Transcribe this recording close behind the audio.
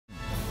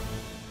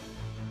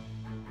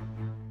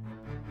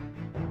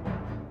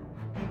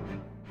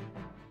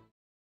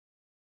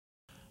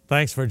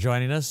Thanks for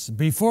joining us.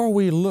 Before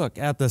we look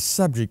at the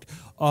subject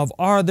of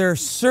are there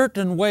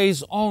certain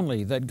ways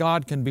only that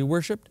God can be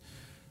worshiped,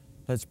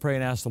 let's pray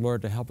and ask the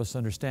Lord to help us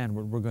understand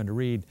what we're going to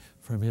read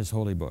from His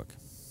holy book.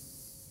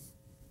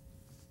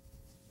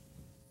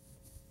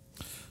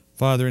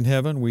 Father in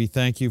heaven, we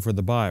thank You for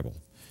the Bible,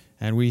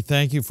 and we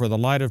thank You for the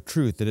light of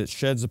truth that it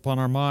sheds upon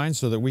our minds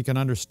so that we can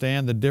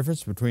understand the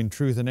difference between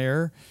truth and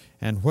error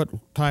and what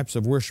types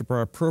of worship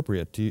are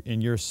appropriate in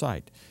Your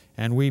sight.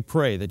 And we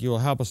pray that You will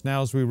help us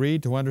now as we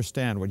read to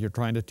understand what You're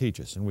trying to teach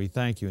us. And we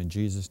thank You in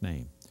Jesus'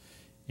 name.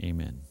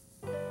 Amen.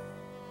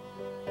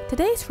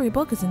 Today's free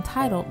book is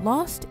entitled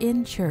Lost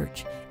in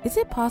Church. Is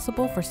it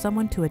possible for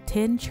someone to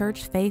attend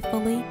church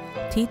faithfully,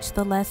 teach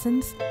the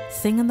lessons,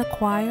 sing in the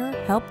choir,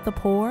 help the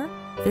poor,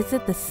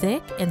 visit the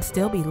sick, and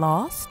still be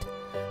lost?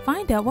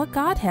 Find out what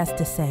God has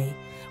to say.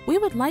 We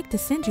would like to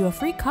send you a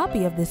free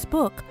copy of this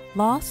book,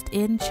 Lost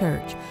in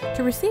Church.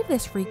 To receive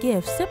this free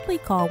gift, simply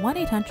call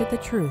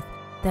 1-800-THE-TRUTH.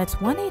 That's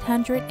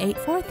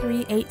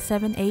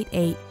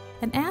 1-800-843-8788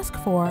 and ask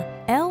for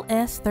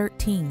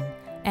LS13.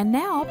 And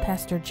now,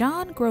 Pastor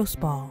John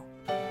Grossball.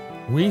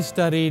 We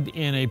studied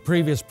in a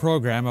previous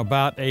program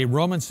about a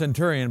Roman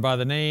centurion by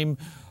the name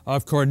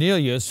of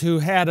Cornelius who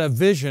had a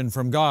vision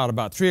from God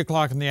about 3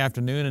 o'clock in the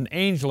afternoon. An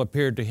angel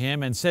appeared to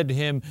him and said to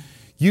him,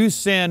 "You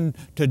send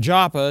to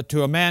Joppa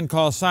to a man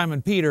called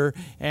Simon Peter,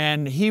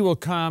 and he will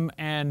come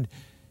and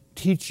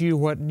teach you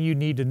what you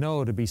need to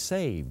know to be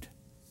saved."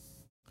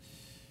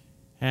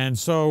 And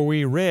so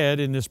we read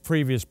in this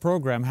previous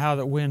program how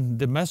that when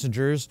the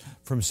messengers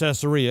from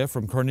Caesarea,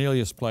 from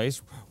Cornelius'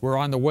 place, were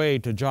on the way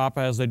to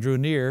Joppa as they drew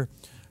near,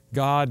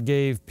 God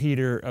gave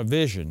Peter a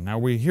vision. Now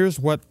here's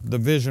what the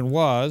vision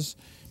was.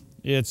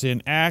 It's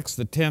in Acts,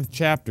 the 10th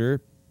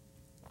chapter.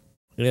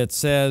 It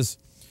says,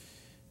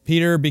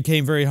 Peter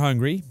became very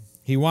hungry.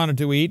 He wanted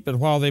to eat, but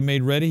while they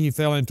made ready, he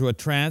fell into a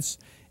trance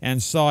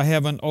and saw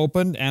heaven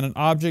opened and an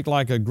object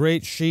like a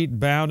great sheet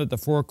bound at the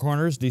four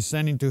corners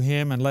descending to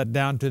him and let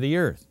down to the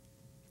earth.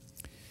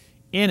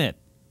 In it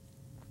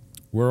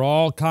were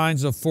all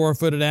kinds of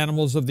four-footed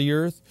animals of the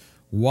earth,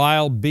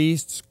 wild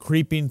beasts,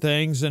 creeping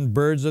things, and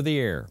birds of the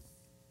air.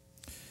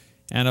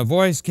 And a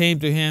voice came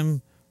to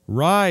him,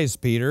 "Rise,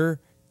 Peter,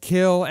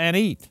 kill and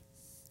eat."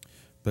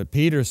 But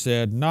Peter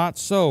said, "Not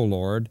so,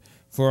 Lord,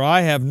 for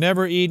I have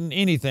never eaten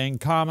anything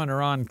common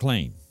or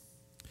unclean."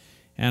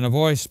 And a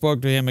voice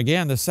spoke to him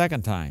again the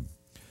second time,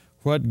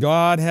 "What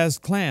God has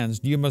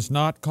cleansed you must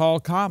not call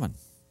common."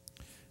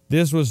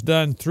 This was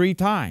done 3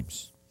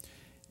 times,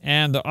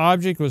 and the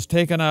object was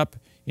taken up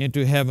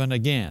into heaven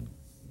again.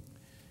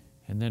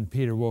 And then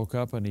Peter woke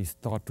up and he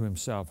thought to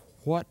himself,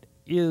 what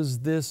is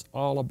this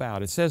all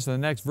about? It says in the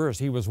next verse,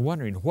 he was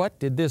wondering, what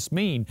did this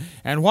mean?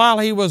 And while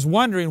he was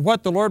wondering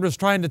what the Lord was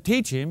trying to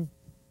teach him,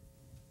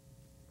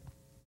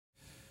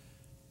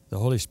 the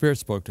Holy Spirit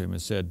spoke to him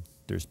and said,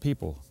 "There's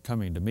people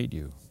coming to meet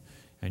you,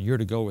 and you're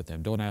to go with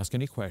them. Don't ask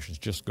any questions,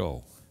 just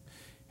go."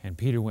 And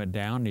Peter went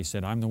down and he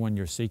said, "I'm the one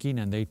you're seeking."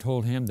 And they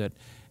told him that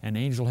an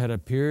angel had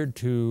appeared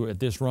to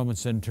this Roman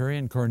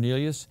centurion,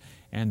 Cornelius,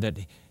 and that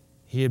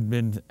he had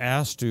been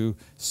asked to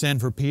send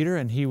for Peter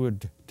and he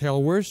would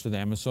tell words to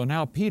them. And so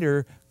now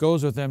Peter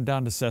goes with them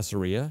down to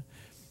Caesarea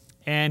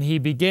and he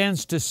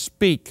begins to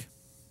speak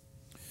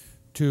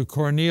to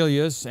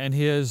Cornelius and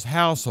his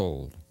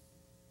household.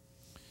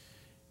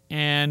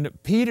 And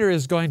Peter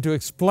is going to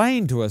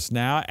explain to us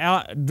now,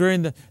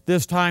 during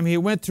this time he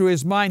went through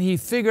his mind, he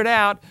figured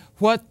out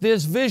what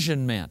this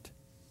vision meant.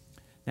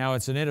 Now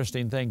it's an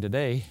interesting thing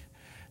today.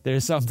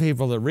 There's some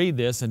people that read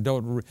this and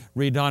don't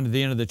read on to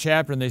the end of the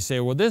chapter and they say,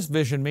 well, this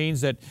vision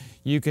means that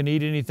you can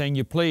eat anything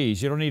you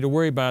please. You don't need to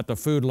worry about the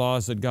food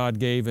laws that God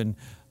gave in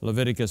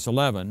Leviticus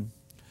 11.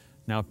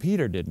 Now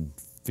Peter didn't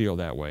feel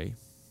that way.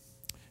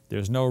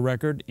 There's no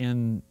record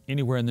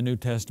anywhere in the New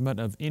Testament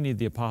of any of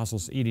the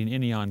apostles eating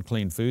any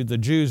unclean food. The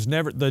Jews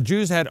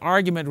had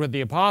argument with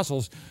the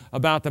apostles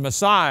about the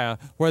Messiah,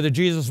 whether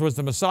Jesus was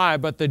the Messiah,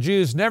 but the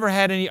Jews never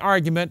had any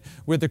argument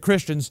with the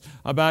Christians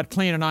about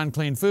clean and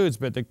unclean foods,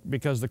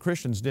 because the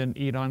Christians didn't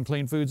eat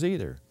unclean foods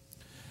either.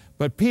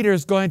 But Peter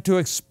is going to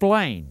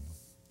explain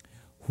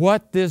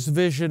what this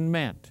vision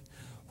meant.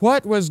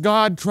 What was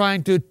God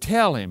trying to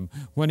tell him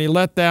when He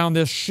let down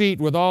this sheet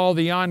with all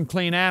the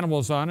unclean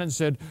animals on it and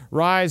said,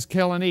 "Rise,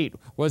 kill, and eat"?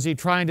 Was He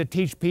trying to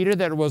teach Peter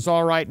that it was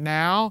all right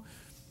now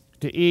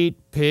to eat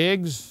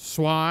pigs,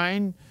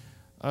 swine,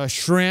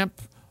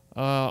 shrimp,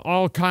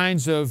 all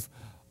kinds of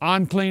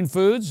unclean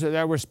foods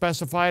that were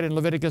specified in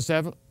Leviticus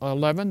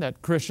 11 that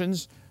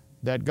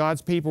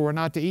God's people were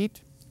not to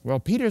eat? Well,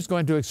 Peter's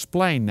going to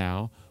explain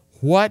now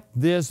what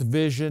this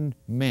vision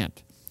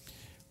meant.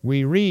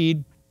 We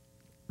read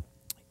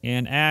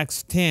in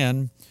Acts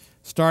 10,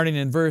 starting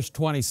in verse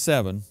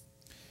 27,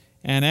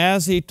 "And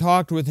as he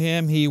talked with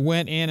him, he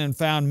went in and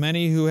found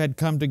many who had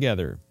come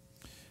together.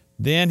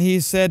 Then he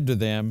said to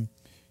them,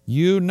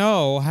 'You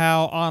know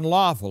how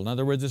unlawful,'" in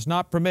other words, it's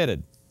not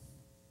permitted,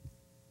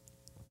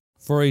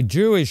 "for a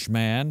Jewish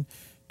man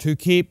to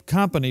keep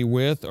company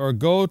with or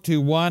go to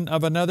one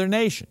of another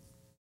nation.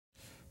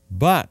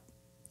 But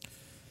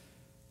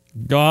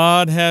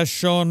God has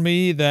shown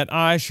me that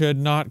I should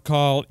not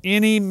call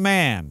any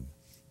man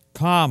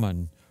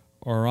common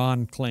or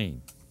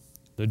unclean.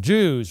 The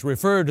Jews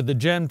referred to the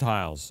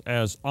Gentiles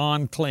as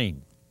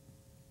unclean.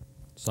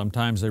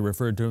 Sometimes they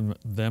referred to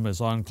them as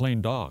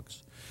unclean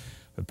dogs.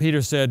 But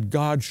Peter said,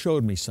 God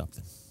showed me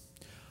something.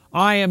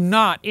 I am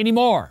not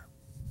anymore.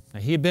 Now,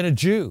 he had been a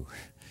Jew.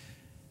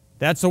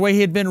 That's the way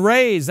he had been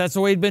raised. That's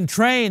the way he'd been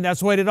trained. That's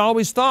the way he'd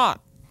always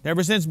thought,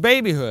 ever since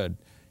babyhood.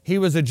 He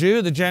was a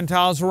Jew. The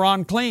Gentiles were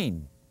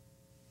unclean.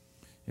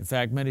 In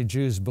fact, many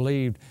Jews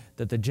believed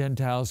that the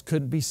Gentiles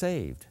couldn't be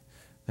saved.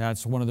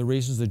 That's one of the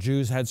reasons the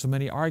Jews had so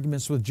many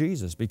arguments with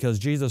Jesus, because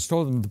Jesus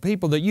told them, the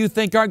people that you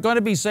think aren't going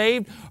to be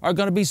saved are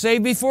going to be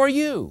saved before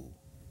you.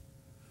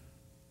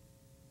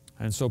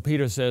 And so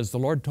Peter says, the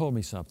Lord told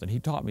me something. He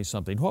taught me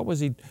something. What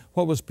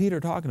was Peter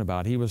talking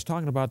about? He was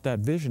talking about that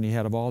vision he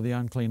had of all the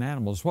unclean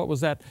animals. What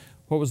was that?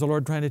 What was the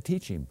Lord trying to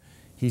teach him?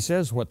 He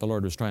says what the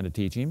Lord was trying to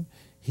teach him.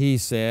 He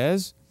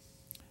says,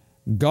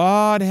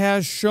 God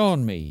has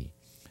shown me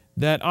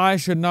that I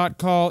should not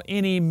call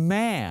any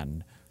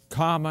man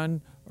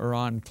common or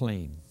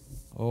unclean.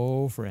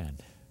 Oh,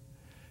 friend,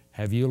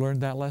 have you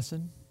learned that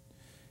lesson?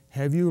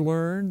 Have you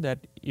learned that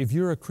if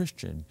you're a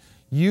Christian,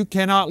 you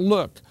cannot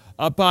look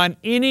upon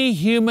any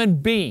human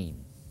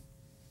being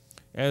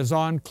as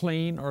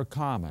unclean or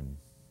common?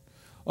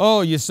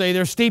 Oh, you say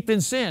they're steeped in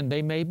sin.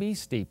 They may be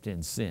steeped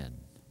in sin.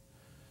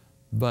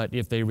 But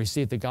if they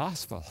receive the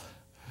gospel,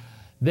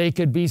 they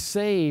could be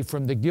saved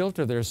from the guilt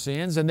of their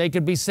sins, and they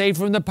could be saved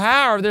from the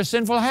power of their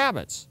sinful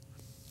habits.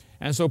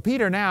 And so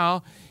Peter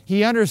now,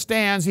 he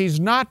understands he's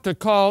not to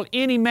call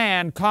any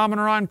man common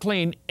or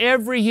unclean.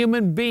 Every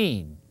human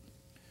being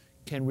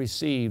can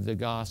receive the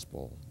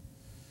gospel.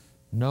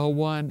 No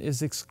one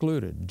is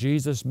excluded.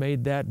 Jesus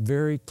made that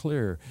very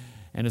clear.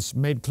 And it's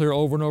made clear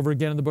over and over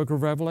again in the book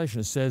of Revelation.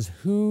 It says,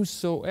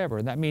 whosoever.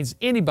 And that means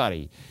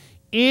anybody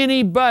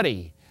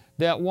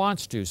that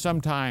wants to.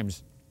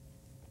 Sometimes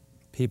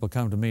people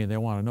come to me and they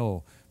want to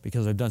know,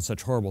 because they've done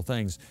such horrible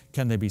things,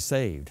 can they be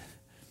saved?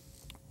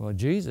 Well,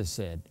 Jesus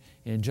said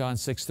in John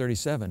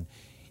 6:37,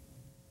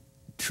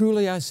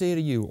 truly I say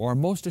to you, or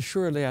most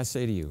assuredly I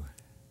say to you,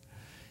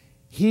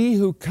 he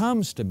who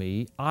comes to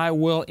me, I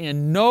will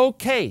in no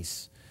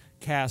case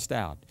cast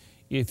out.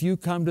 If you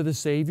come to the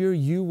Savior,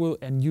 you will,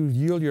 and you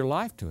yield your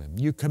life to Him,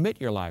 you commit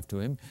your life to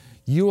Him,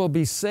 you will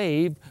be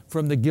saved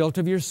from the guilt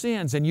of your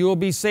sins, and you will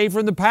be saved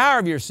from the power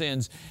of your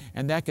sins.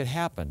 And that could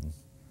happen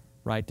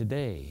right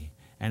today.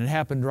 And it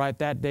happened right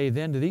that day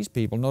then to these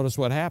people. Notice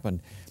what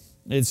happened.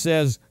 It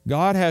says,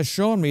 God has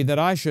shown me that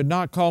I should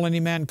not call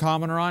any man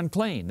common or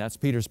unclean. That's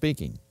Peter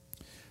speaking.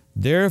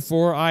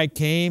 Therefore I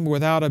came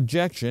without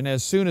objection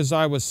as soon as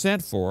I was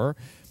sent for.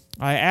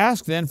 I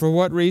asked then, for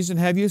what reason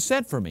have you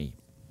sent for me?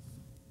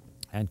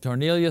 And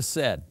Cornelius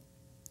said,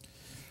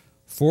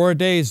 4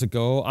 days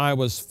ago I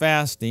was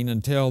fasting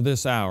until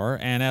this hour,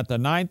 and at the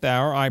 9th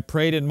hour I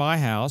prayed in my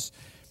house,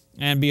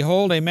 and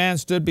behold, a man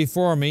stood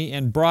before me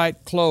in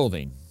bright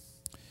clothing,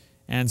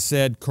 and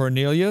said,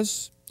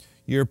 Cornelius,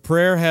 your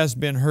prayer has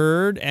been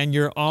heard, and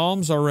your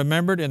alms are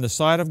remembered in the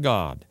sight of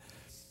God.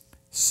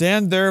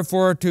 Send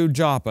therefore to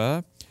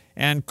Joppa,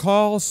 and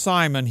call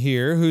Simon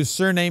here, whose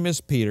surname is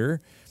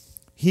Peter.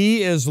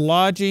 He is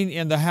lodging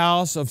in the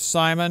house of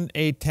Simon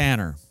a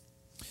tanner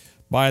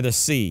by the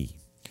sea.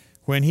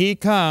 When he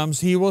comes,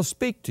 he will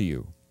speak to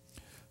you.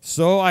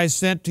 So I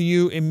sent to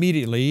you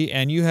immediately,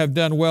 and you have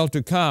done well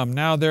to come.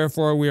 Now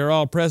therefore we are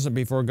all present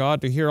before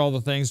God to hear all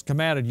the things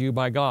commanded you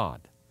by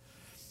God.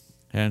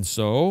 And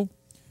so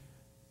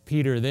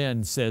Peter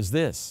then says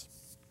this.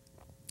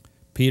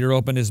 Peter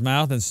opened his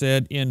mouth and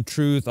said, in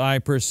truth I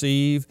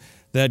perceive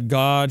that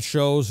God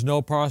shows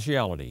no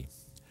partiality.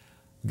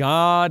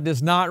 God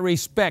does not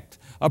respect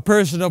a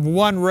person of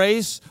one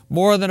race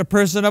more than a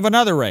person of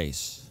another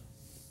race.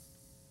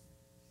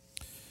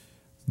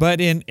 But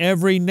in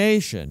every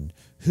nation,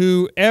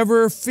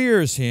 whoever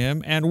fears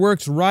Him and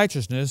works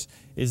righteousness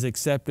is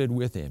accepted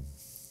with Him.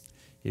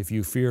 If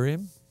you fear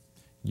Him,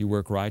 you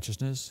work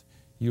righteousness,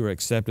 you are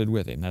accepted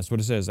with Him. That's what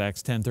it says,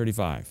 Acts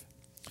 10:35.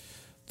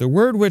 The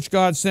word which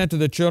God sent to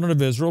the children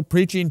of Israel,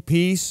 preaching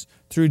peace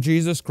through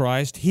Jesus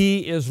Christ,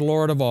 He is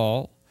Lord of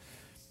all.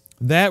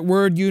 That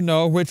word you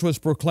know, which was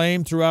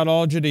proclaimed throughout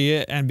all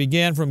Judea and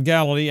began from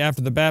Galilee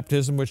after the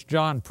baptism which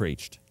John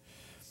preached.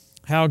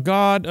 How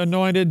God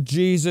anointed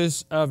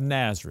Jesus of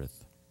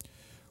Nazareth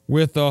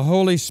with the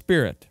Holy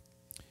Spirit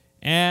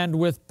and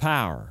with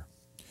power,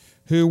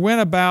 who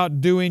went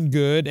about doing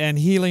good and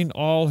healing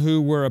all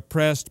who were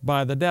oppressed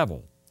by the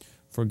devil,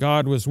 for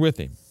God was with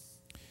Him.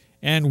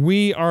 And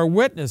we are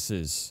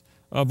witnesses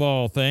of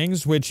all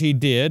things which He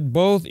did,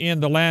 both in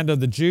the land of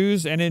the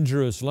Jews and in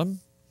Jerusalem,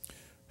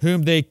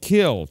 whom they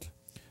killed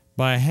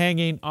by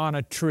hanging on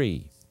a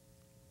tree.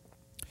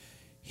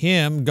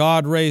 Him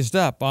God raised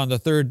up on the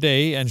 3rd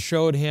day and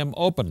showed Him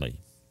openly,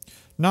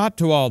 not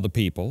to all the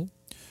people,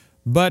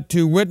 but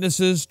to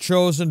witnesses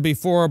chosen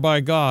before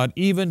by God,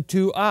 even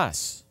to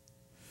us,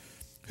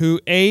 who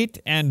ate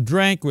and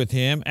drank with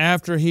Him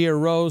after He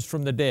arose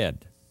from the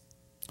dead.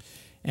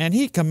 And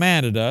he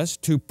commanded us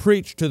to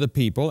preach to the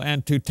people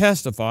and to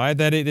testify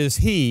that it is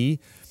he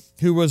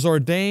who was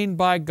ordained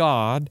by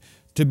God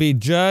to be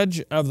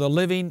judge of the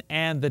living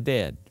and the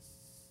dead.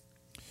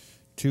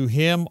 To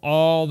him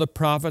all the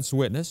prophets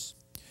witness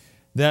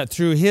that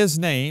through his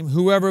name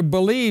whoever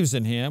believes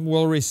in him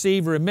will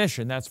receive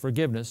remission, that's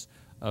forgiveness,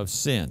 of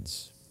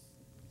sins.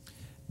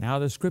 Now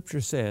the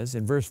Scripture says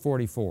in verse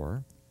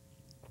 44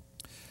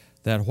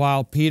 that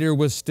while Peter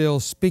was still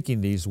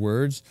speaking these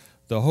words,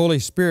 the Holy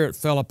Spirit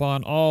fell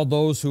upon all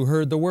those who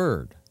heard the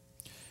word.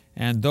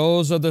 And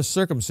those of the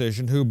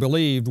circumcision who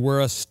believed were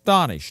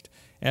astonished,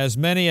 as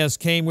many as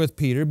came with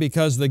Peter,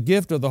 because the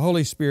gift of the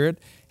Holy Spirit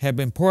had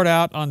been poured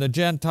out on the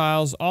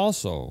Gentiles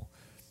also.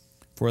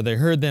 For they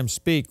heard them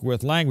speak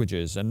with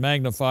languages and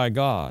magnify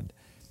God.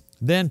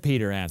 Then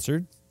Peter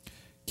answered,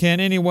 Can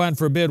anyone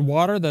forbid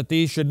water that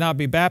these should not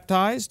be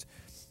baptized,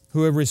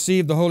 who have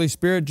received the Holy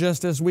Spirit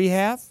just as we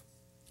have?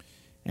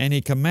 And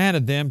he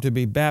commanded them to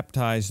be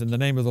baptized in the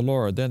name of the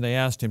Lord. Then they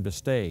asked him to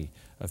stay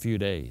a few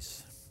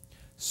days.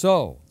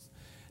 So,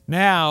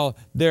 now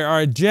there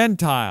are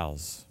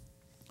Gentiles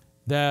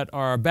that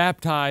are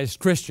baptized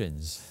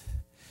Christians.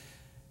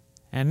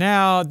 And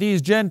now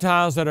these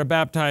Gentiles that are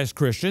baptized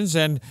Christians,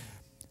 and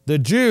the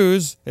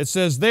Jews, it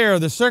says there,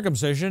 the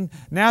circumcision,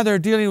 now they're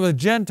dealing with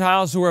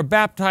Gentiles who are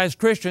baptized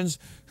Christians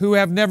who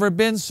have never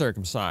been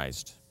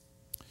circumcised.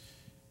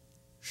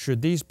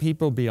 Should these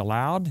people be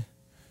allowed?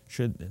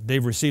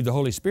 They've received the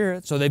Holy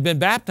Spirit, so they've been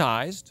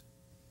baptized.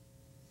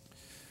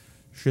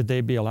 Should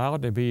they be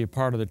allowed to be a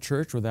part of the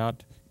church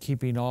without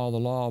keeping all the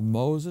law of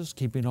Moses,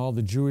 keeping all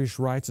the Jewish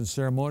rites and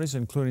ceremonies,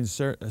 including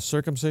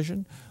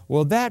circumcision?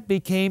 Well, that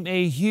became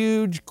a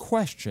huge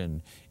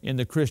question in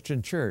the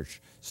Christian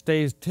church.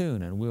 Stay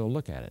tuned and we'll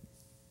look at it.